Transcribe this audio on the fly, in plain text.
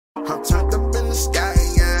I'm turned up in the sky,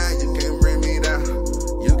 yeah. You can't bring me down.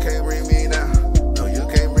 You can't bring me down. No, you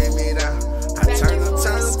can't bring me down. I turn up,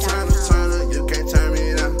 turn up, turn up, turn up. You can't turn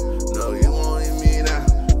me down. No, you won't leave me down.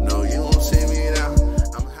 No, you won't see me down.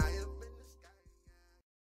 I'm high up in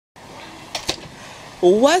the sky.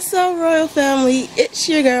 What's up, Royal Family? It's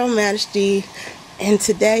your girl Majestie, and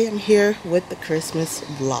today I'm here with the Christmas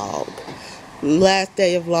vlog. Last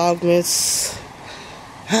day of Vlogmas.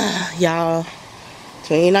 Y'all,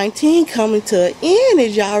 2019 coming to an end.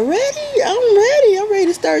 Is y'all ready? I'm ready. I'm ready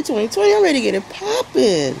to start 2020. I'm ready to get it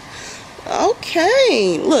popping.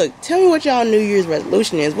 Okay, look, tell me what y'all New Year's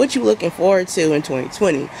resolution is. What you looking forward to in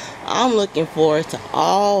 2020? I'm looking forward to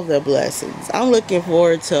all the blessings. I'm looking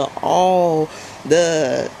forward to all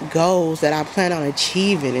the goals that I plan on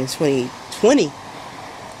achieving in 2020.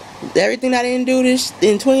 Everything I didn't do this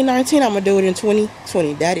in 2019, I'm gonna do it in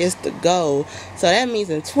 2020. That is the goal. So that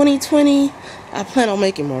means in 2020, I plan on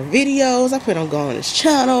making more videos. I plan on going on this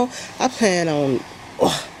channel. I plan on,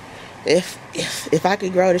 if I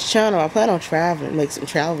could grow this channel, I plan on traveling, make some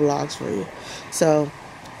travel vlogs for you. So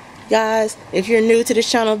guys, if you're new to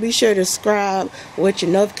this channel, be sure to subscribe with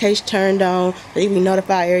your notification turned on so you be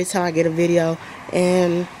notified every time I get a video.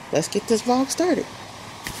 And let's get this vlog started.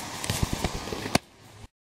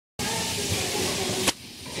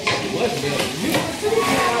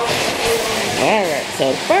 Alright,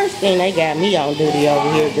 so the first thing they got me on duty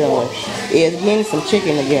over here doing is getting some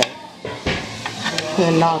chicken together.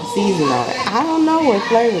 Putting all the seasoning on it. I don't know what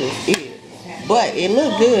flavor this is, but it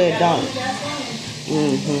look good, don't it?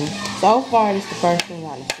 So far, this is the first thing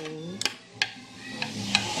I've seen.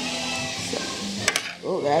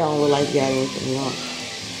 Oh, that don't look like you got anything on it.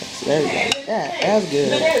 So there we go. That's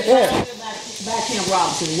good. Yeah.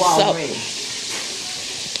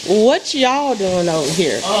 So, what y'all doing over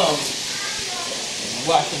here?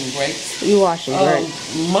 Washing grapes. You washing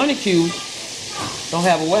grapes? Money cube don't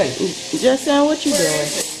have a way. Just saying, what you doing?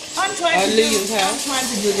 I'm trying to do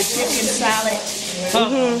the chicken salad.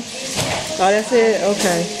 Oh, that's it?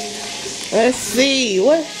 Okay. Let's see.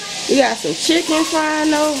 What? We got some chicken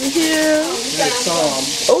frying over here.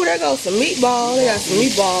 Oh, there goes some meatballs. They got some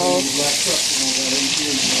meatballs.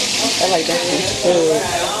 I like that food.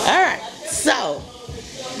 Alright, so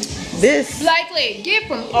this Likely, get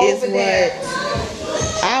from is over there.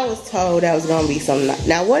 what I was told that was gonna be something.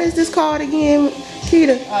 Now, what is this called again,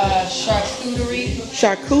 Keita? Charcuterie.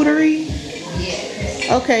 Charcuterie? Yes.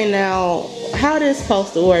 Okay, now how this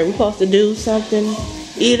supposed to work? We supposed to do something,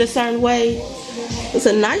 eat a certain way? It's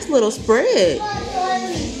a nice little spread.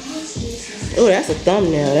 Oh, that's a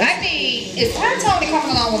thumbnail. I need, is her Tony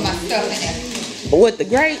coming along with my stuff in there? With the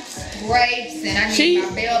grapes? Grapes, and I need my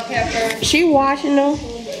bell pepper. She washing them.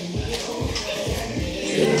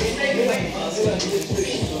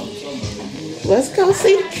 Let's go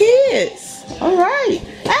see the kids. All right.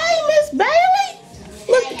 Hey, Miss Bailey.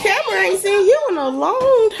 Look, the camera ain't seen you in a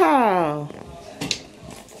long time.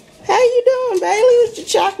 How you doing, Bailey? What's your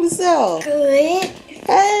chocolate self? Good.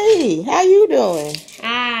 Hey, how you doing?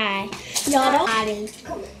 Hi. Y'all don't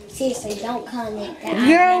seriously don't comment that.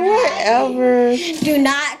 Girl, whatever. Do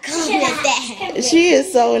not comment that. She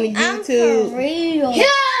is so into I'm YouTube. for real.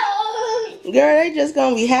 Girl, they just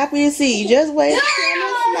gonna be happy to see you. Just wait and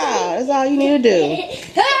smile. That's all you need to do.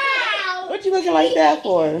 What you looking like that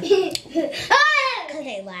for? Cause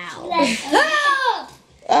they loud.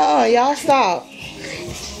 Y'all stop.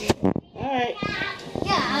 Alright.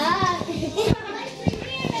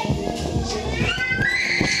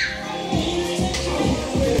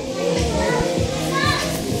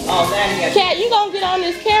 Cat, you gonna get on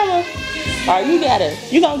this camera? Or you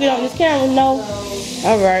gonna get on this camera? No?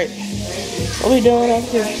 Alright. What we doing up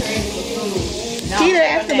here? Keita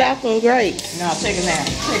asked about some grapes. No, take a nap.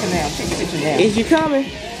 Take a nap. Take a picture now. Is you coming?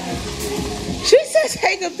 She said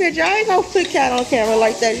take a picture. I ain't gonna put Cat on camera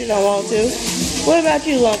like that. You don't want to. What about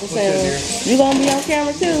you, Uncle Sam? You gonna be on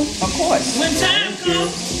camera too? Of course. When time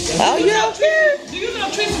comes, Oh, you don't care? do you know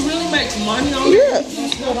Trisha really makes money on it? Yeah.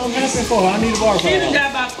 What I'm happy for? I need a bar. She done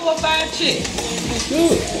got about 4 or 5 chicks.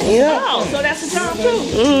 Yeah. Oh, so that's a job too.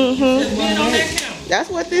 Mm-hmm. Being on that camera. That's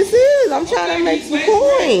what this is. I'm trying to make some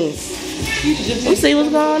coins. Let's see what's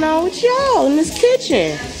going on with y'all in this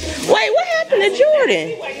kitchen. Wait, what happened to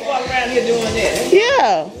Jordan? Why you walk around here doing that?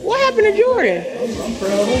 Yeah, what happened to Jordan?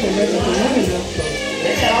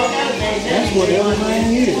 That's what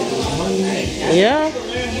everything is. Money made. Yeah.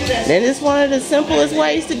 And it's one of the simplest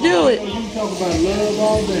ways to do it. You talk about love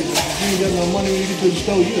all day. If you ain't got no money when you get to the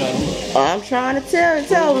store, you got them. I'm trying to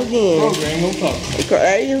tell them again. Program, no talk.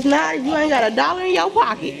 It's not if you ain't got $1 in your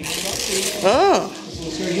pocket.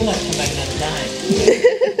 You'll have to come back another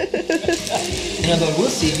time. And we'll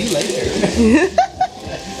see you later.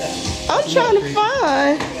 I'm trying to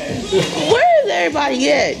find. Where is everybody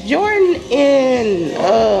at? Jordan and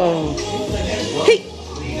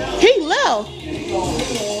he left.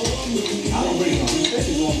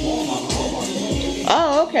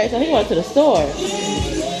 Oh, okay. So he went to the store.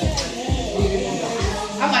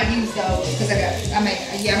 I might use those because I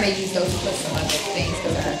may use those to put some other things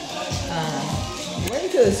because Wait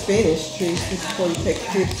until it's finished, Trish, before you take a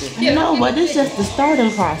picture. No, but it's just the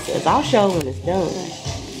starting process. I'll show when it's done.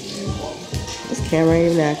 This camera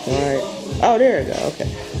ain't even acting right. Oh, there we go. Okay.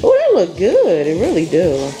 Oh, that look good. It really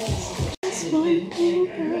do.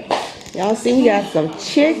 Y'all see we got some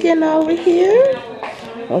chicken over here.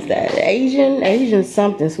 What's that? Asian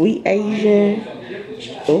something. Sweet Asian.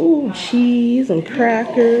 Oh, cheese and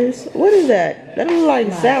crackers. What is that? That looks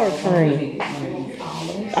like sour cream.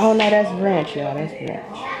 Oh, no, that's ranch, y'all. That's ranch.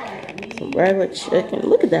 Some regular chicken.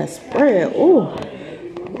 Look at that spread. Ooh.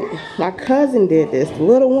 My cousin did this. The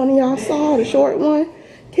little one y'all saw, the short one,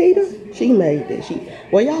 Keita, she made this.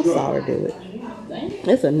 Well, y'all saw her do it.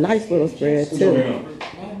 It's a nice little spread, too.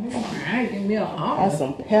 Got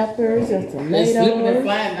some peppers and tomatoes.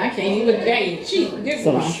 I can't even get it cheap.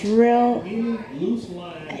 Some shrimp. I'm trying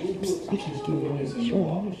to give you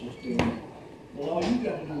one shrimp. Well, all you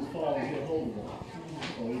got to do is fall and get hold of them.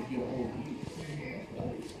 Or you get hold of you.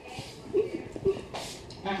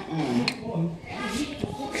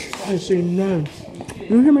 I ain't seen none.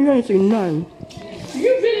 You hear me? I ain't seen none.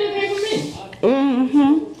 You been in there with me?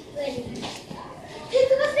 Mm-hmm.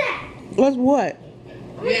 What's that? What's what?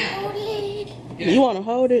 Yeah. You want to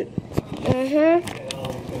hold it?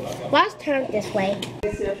 Mm-hmm. Let's turn it this way.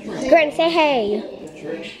 Granny, say hey.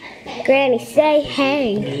 Granny, say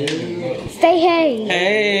hey. Say hey.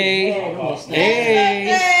 Hey.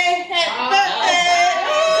 Hey.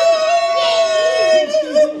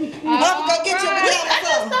 Mama, go get your I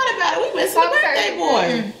just thought about it. We missed the birthday boy.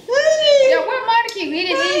 yeah, where Monica? We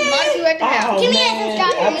didn't need Monica at the house. Give me some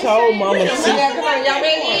strawberries. I told Mama to Come on, y'all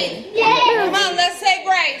ready? Yeah. Come on, let's say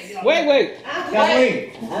grace. Wait.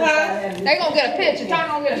 They gonna get a picture. Tom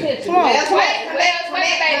gonna get a picture. Come on. Wait,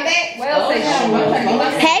 baby. Well, say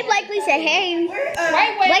Hey, Blakely, say hey.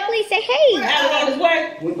 Wait. Blakely, say hey.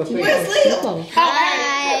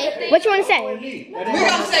 Hi. What you want to say? We're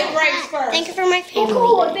gonna say grace first. Thank you for my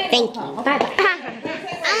family. Thank you. Bye bye.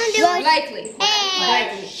 I'm gonna do Blakely.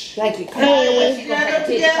 Hey. Thank you.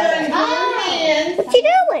 What you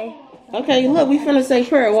doing? Okay, look, we finna say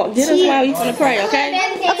prayer. Well, get us while we finna pray, okay?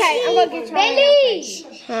 Okay, I'm gonna get you. Baby.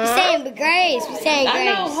 We're saying grace. We're saying I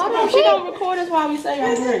know. grace. Hold on. She gonna record us while we say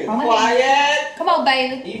our prayer. Quiet. Come on,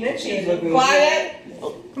 Bailey. Even that cheese look good. Quiet.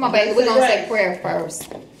 Come on, Bailey. We're gonna say prayer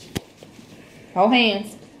first. Hold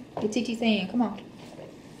hands. Get TT's hand. Come on.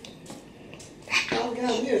 Oh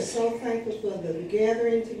God, we are so thankful for the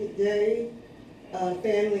gathering today,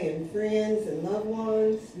 family and friends and loved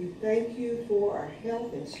ones. We thank you for our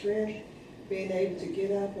health and strength, being able to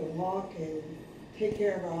get up and walk and take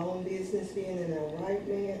care of our own business, being in our right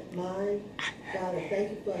mind. God, I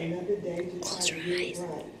thank you for another day to try to get it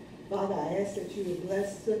right. Father, I ask that you would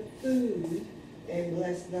bless the food and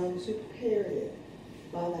bless those who prepared it.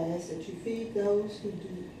 Father, I ask that you feed those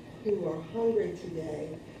who are hungry today,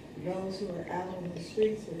 those who are out on the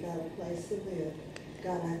streets without a place to live.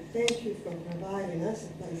 God, I thank you for providing us a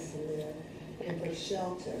place to live and for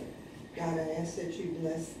shelter. God, I ask that you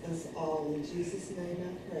bless us all. In Jesus' name I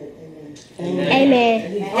pray. Amen.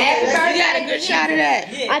 Amen. You got a good shot of that.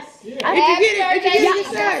 If you get it,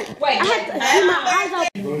 start. Wait. I have to keep my eyes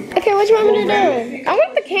open. Okay, what you want me to do? I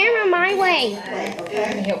want the camera my way.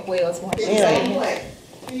 Help Wells watch There.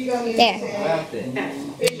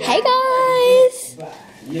 Hey guys.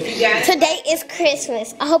 Today is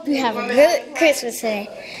Christmas. I hope you have a good Christmas today.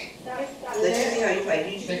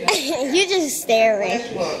 You just staring.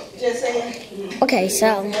 Okay,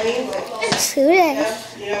 so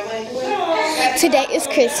today is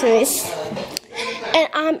Christmas, and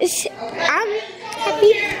I'm happy.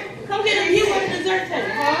 Come get a view of the dessert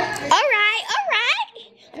table, huh? All right.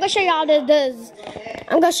 I'm gonna show y'all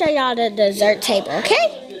the dessert table. Okay?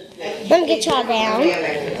 Let me get y'all down.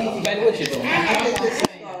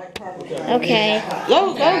 Okay.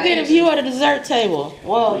 Go get a view of the dessert table.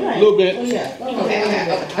 Well, A little bit.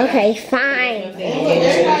 Okay, fine.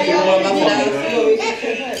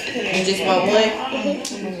 You just want one?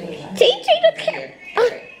 TJ,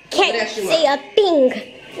 can't see a thing.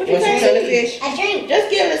 Want some tuna fish? A drink. just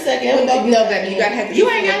give it a second. No, baby, you gotta have to. You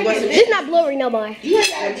ain't gotta get It's not blurry no more. You ain't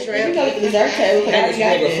gotta get you go to the dessert table. Cause I already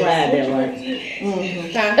got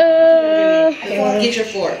this. Get your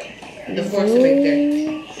fork. The fork's right there.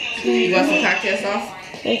 You want some cocktail sauce?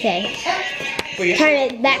 Okay. Turn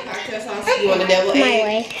it back You want the devil my egg?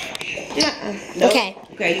 way. No? Okay.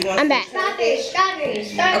 Okay, you want I'm back.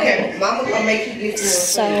 Okay, Mama gonna make you get yours.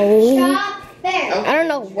 So, I don't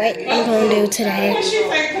know what I'm going to do today.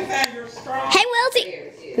 Hey,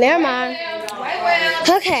 Wilsey. Never mind.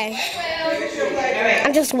 Okay.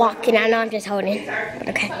 I'm just walking. I know I'm just holding. But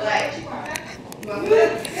okay.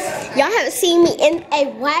 Y'all haven't seen me in a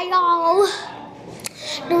while.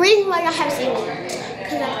 The reason why y'all haven't seen me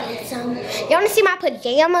because I did some. Y'all want to see my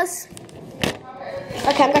pajamas?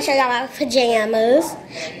 Okay, I'm going to show y'all my pajamas.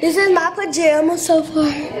 This is my pajamas so far.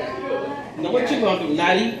 Now what you gonna do,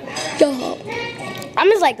 not eat? Y'all, I'm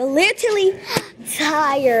just like literally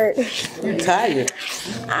tired. You tired?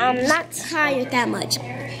 I'm not tired that much.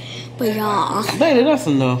 But y'all, Baby, that's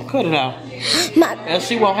enough. Cut it out. my And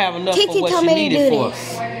she won't have enough Kiki for what told she me to needed do for.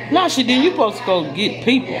 this. No, she didn't. You supposed to go get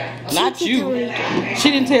people, not Kiki you. told me to She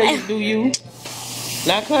didn't tell you to do you.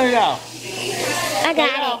 Now cut it out. I got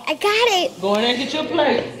it. I got it. Go in there and get your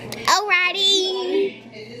plate. Alrighty.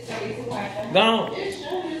 Gone.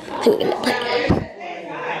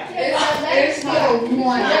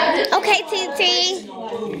 Okay, TT.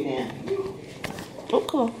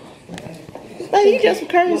 Okay. Baby, you just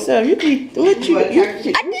recurring yourself. You be what you I did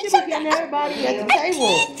be getting everybody at the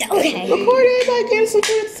table. Okay. Record everybody getting some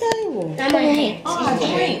food at the table. Okay. Oh,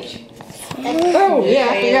 yeah,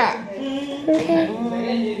 I forgot. Okay.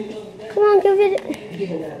 Come on, give it.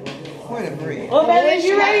 Want a bread? Oh, baby,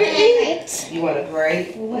 you ready to eat? You want a bread?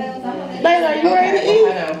 Baby, are you ready to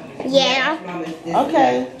eat? I know. Yeah. Mama's this.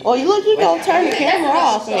 Okay. Well, you look, you gonna turn the camera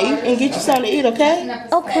off and get you something to eat, okay?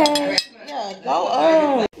 Okay. Yeah,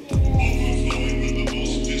 go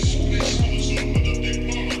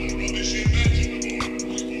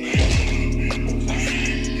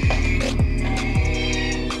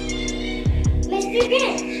Mr.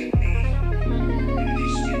 Grinch.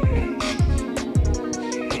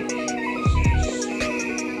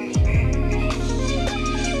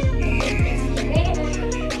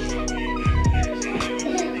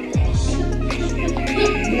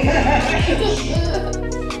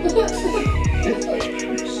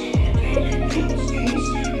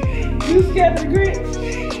 You scared of the grits?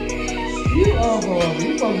 You horrible.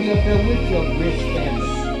 You gonna be up there with your grits family.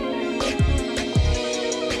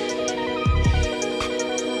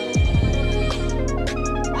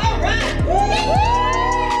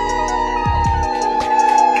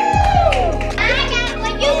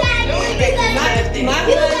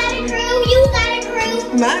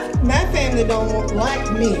 My family don't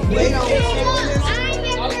like me. They don't.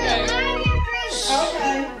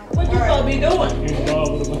 Okay. What you gonna be doing?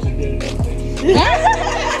 Involved with a bunch of dead.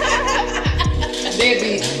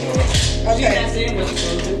 Deadbeat. Okay. Not saying what you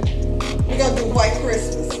gonna do. We're gonna do White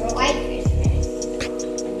Christmas. White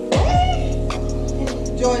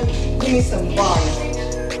Joy, give me some volume.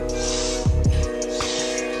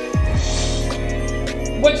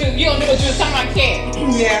 What you don't do what you was talking about, cat?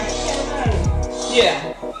 Yeah. Yeah.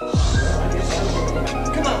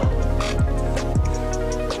 Come on.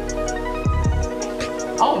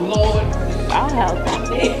 Oh Lord. I'll help.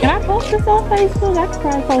 Can I post this on Facebook? I could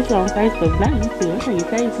probably post it on Facebook. Not YouTube. That's on your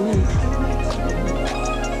face, me.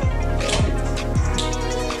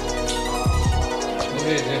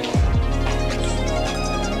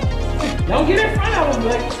 Don't get in front of them,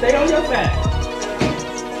 but stay on your back.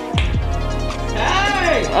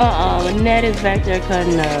 Hey! Ned is back there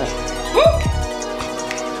cutting up.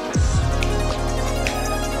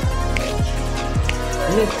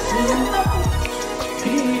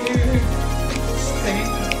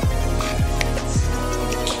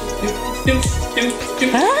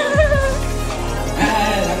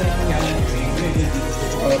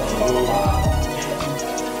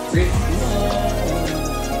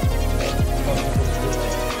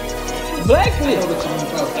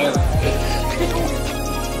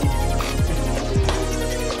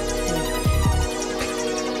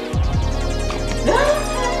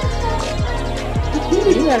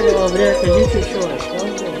 You gotta go over there because you're too short. Go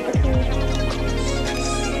over there.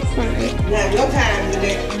 Now your time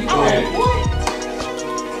today.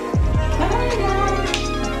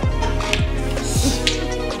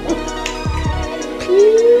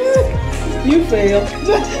 You fail.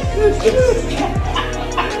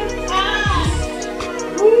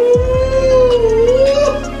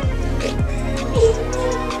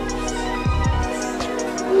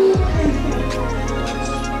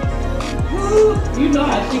 You know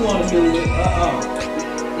how she wanna do it.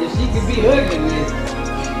 If she could be ugly with it.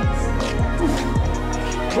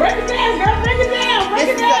 Break it down, girl. Break it down. Break This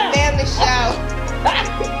it is down. a family show.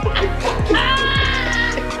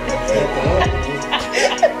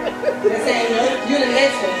 This ain't no, you the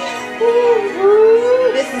next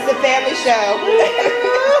This is the family show.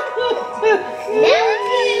 Now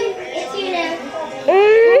it's you now.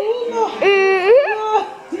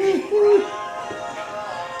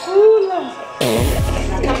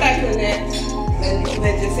 Come back to that. And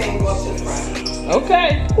let your hand go up to the front. Okay.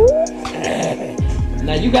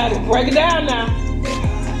 Now you gotta break it down now.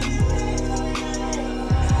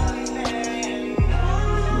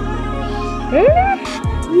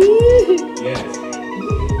 Yes.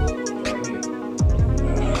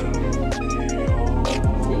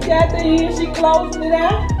 She got the ear, she closing it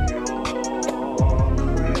out.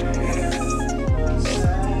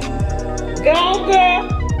 Go on, girl.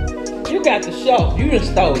 You got the show. You done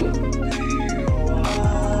stole it.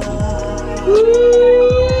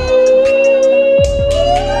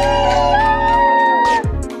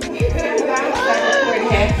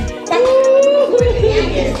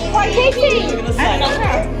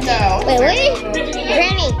 Wait, wait.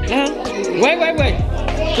 Granny. Wait.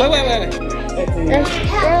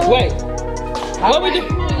 Wait. What we do?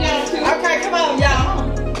 Okay, come on, y'all.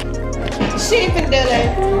 She can do that.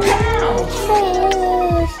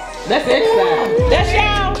 That's exercise. That's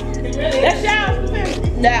y'all. That's y'all.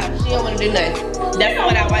 No, she don't want to do nothing. That's not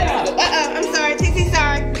what I want to do. I'm sorry. TC,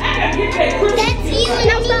 sorry. That's you and me.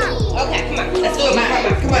 Okay, come on. Let's do it.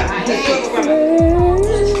 Come on. Let's do it.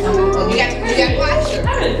 You got watch her.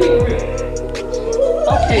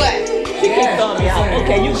 Okay. What? She keeps throwing me off.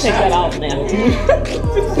 Okay, you can take that off now.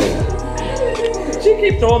 She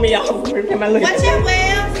keeps throwing me off. Watch your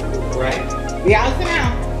well. Right. Y'all sit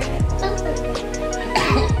down.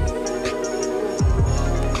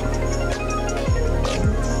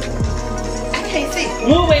 I can't see.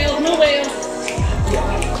 Move well.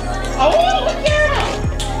 Oh, look out.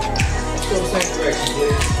 Go the same direction,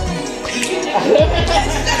 please.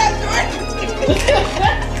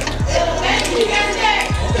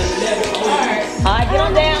 Alright, get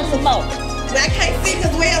on down some more. I can't see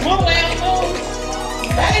because we're Move well.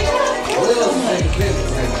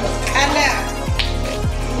 I know.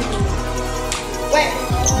 Wait.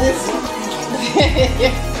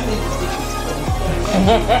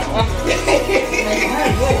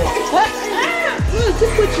 Look,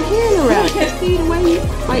 just put your hand around it. See the way you,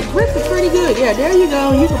 like, grip it pretty good. Yeah, there you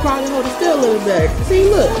go. You can probably hold it still a little bit. See,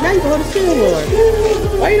 look, now you can hold it still more.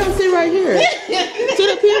 Why you don't sit right here? Sit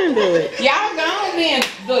up here and do it. Y'all gone then.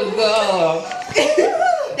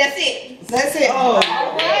 That's it. That's it. Oh. All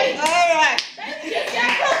right.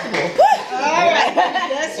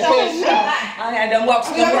 That's your show. I had them walk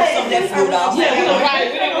some of that food off. Yeah, right.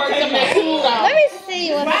 We didn't work some of that food off. Let me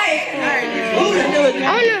see what I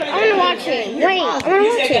wanna watch it. Wait, I wanna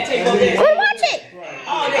watch it. I wanna watch it.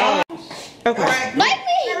 Okay. Like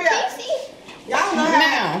me, Casey. Y'all know how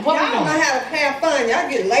to have fun. Y'all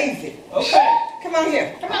get lazy. Okay. Come on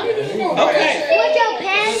here. Okay. What's your The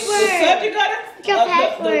password? subject of What's your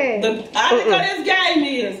password? the object of this game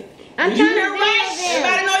is. I'm you trying to hear right? build them.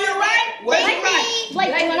 Everybody know you're right? Where's your right?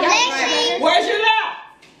 Lexi. Where's your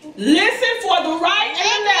left? Listen for the right and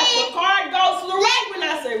the left. The card goes to the right when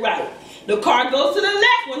I say right. The card goes to the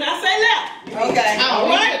left when I say left. Okay. All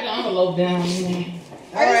right? Put the envelope down. All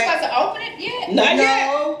Are you right. supposed to open it yet? Not yet.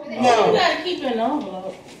 You No. gotta keep it in the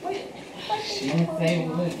envelope. She didn't say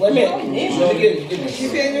what. Wait a minute. She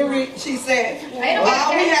finished read. She said, Ain't all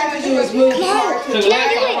nobody we have to do is move the card to the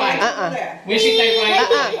left or right. When she say right.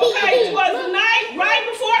 Okay, it was the night right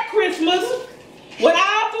before Christmas. Went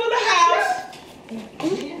all through the house.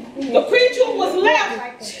 The preacher was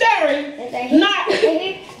left staring, not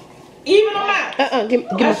even a mouth. Give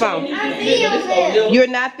my phone. You're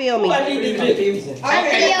not filming. Okay,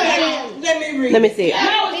 let me read. Let me see it.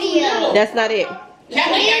 No, it's too little. That's not it. She got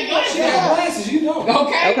glasses, you know.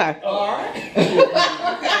 Okay. Okay. Alright.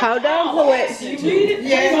 Hold on to it.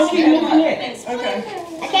 Yes. Keep moving it. Okay.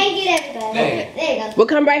 I can't get everybody. There you go. Well,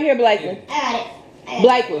 come right here, Blakely. I got it.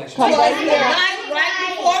 Blakely, come So right the here. night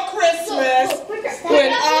right before Christmas,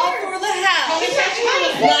 went all through the house.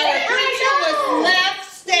 Not a creature was left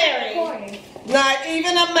staring, not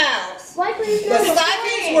even a mouse. The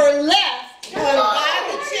stockings were left by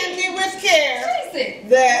the chimney with care,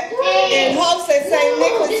 that in hopes that St.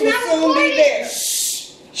 Nicholas would soon be there.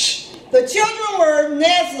 The children were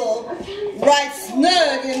nestled right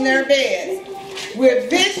snug in their beds, with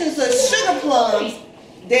visions of sugar plums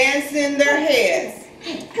dancing in their heads.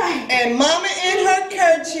 And Mama in her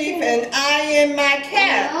kerchief and I in my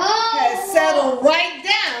cap had settled right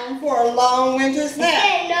down for a long winter's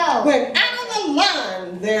nap. When out of the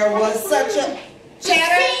lawn there was such a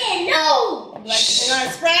chatter, and I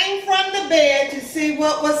sprang from the bed to see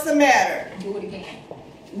what was the matter.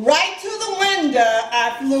 Right to the window,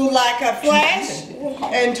 I flew like a flash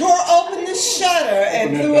and tore open the shutter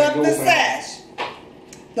and threw up the sash.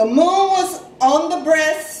 The moon was on the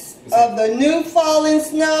breast of the new falling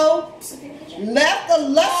snow, left a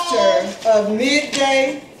luster of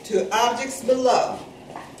midday to objects below.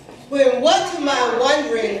 When what to my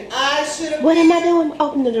wondering eyes should have What am I doing?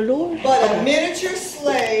 Opening the door? but a miniature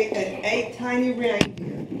sleigh and 8 tiny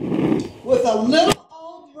reindeer with a little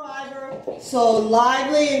old driver so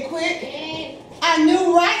lively and quick, I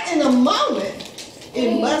knew right in a moment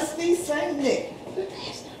it must be Saint Nick.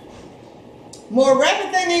 More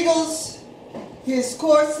rapid than eagles, his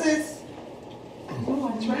courses. Oh,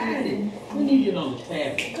 I tried it. We need to get on the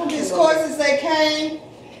tablet. His courses they came,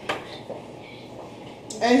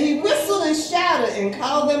 and he whistled and shouted and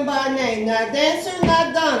called them by name. Not Dancer,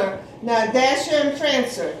 not Donner, not Dasher and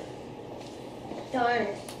Prancer. Darn.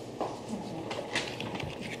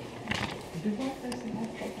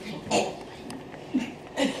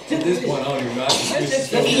 At this point, I don't even know. I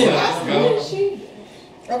just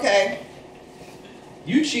Okay.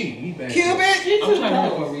 You cheat. You bad. Cupid. I'm trying to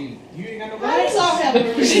help her read. You ain't got no I saw him.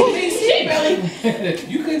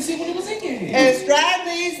 You couldn't see when it was in your head. And stride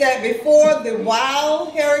these that before the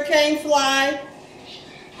wild hurricane fly,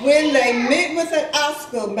 when they meet with an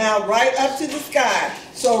Oscar mount right up to the sky.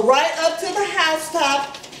 So right up to the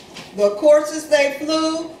housetop, the coursers they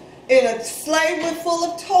flew in a sleigh with full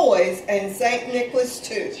of toys and St. Nicholas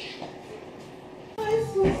too.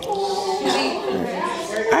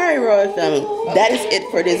 Alright, Royal Family, that is it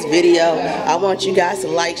for this video. I want you guys to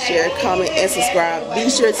like, share, comment, and subscribe. Be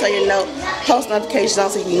sure to turn your post notifications on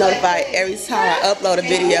so you can be notified every time I upload a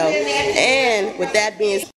video. And with that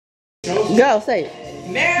being said, go say it.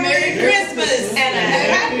 Merry Christmas!